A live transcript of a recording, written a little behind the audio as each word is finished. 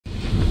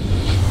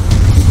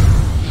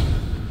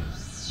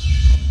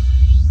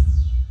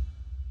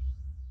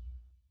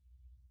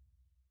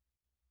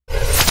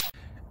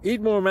Eat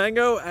more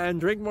mango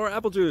and drink more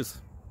apple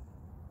juice.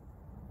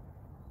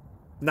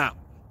 Now,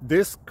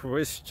 this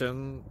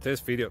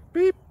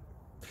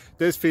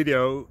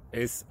video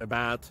is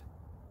about,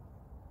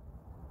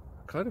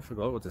 I kind of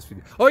forgot what this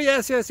video. Oh,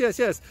 yes.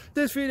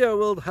 This video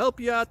will help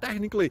you out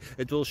technically.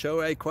 It will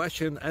show a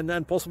question and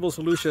then possible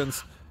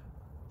solutions.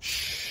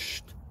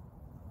 Shh.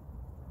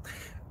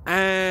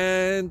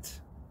 And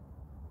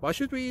why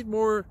should we eat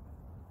more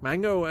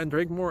mango and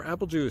drink more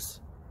apple juice?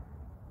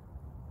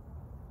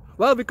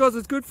 Well, because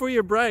it's good for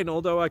your brain,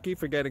 although I keep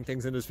forgetting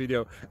things in this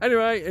video.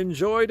 Anyway,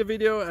 enjoy the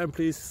video and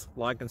please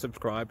like and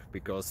subscribe,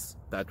 because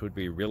that would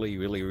be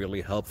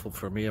really helpful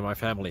for me and my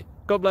family.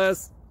 God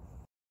bless!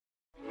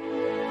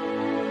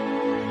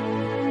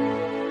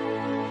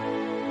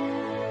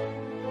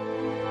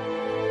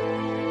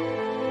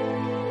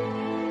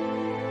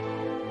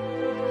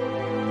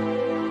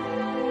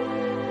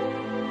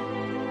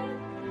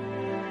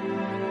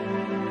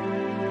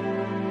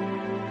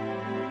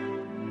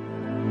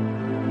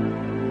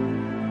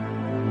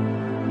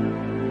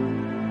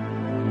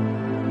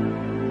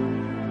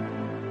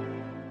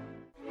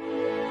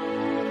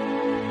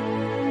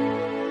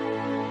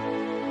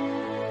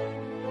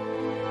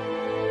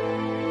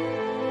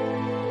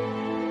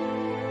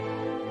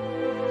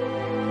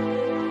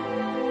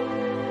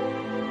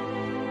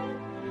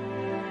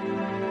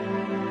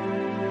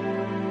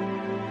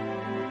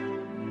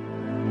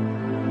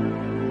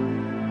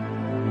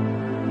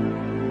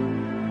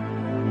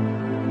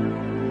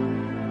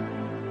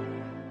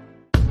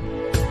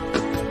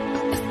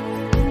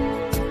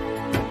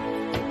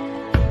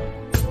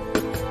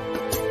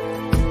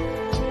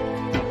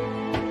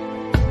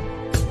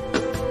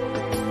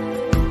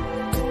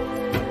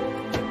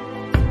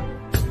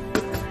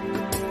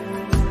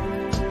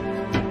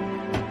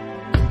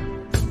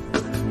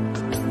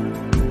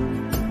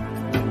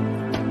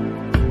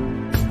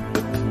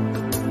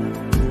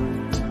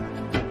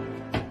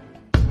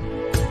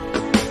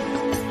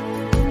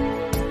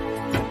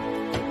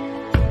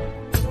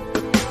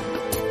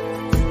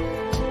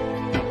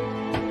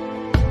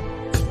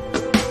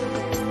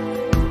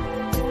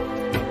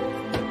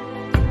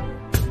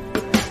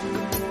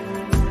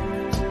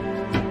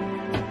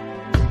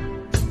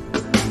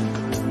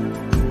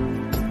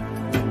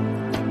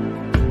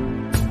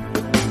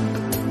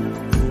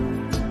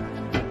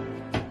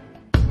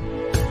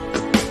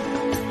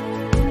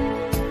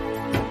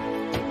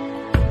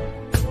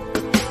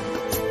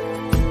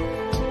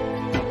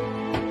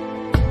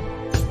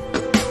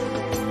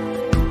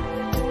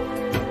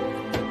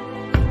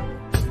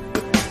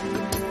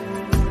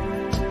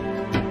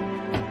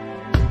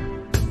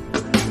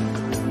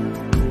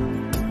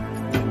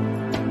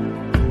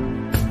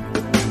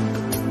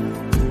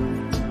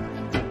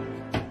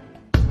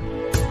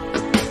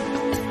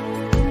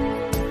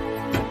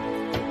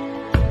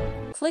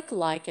 Click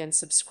like and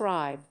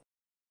subscribe.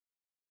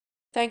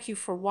 Thank you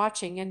for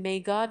watching, and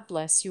may God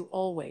bless you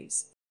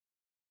always.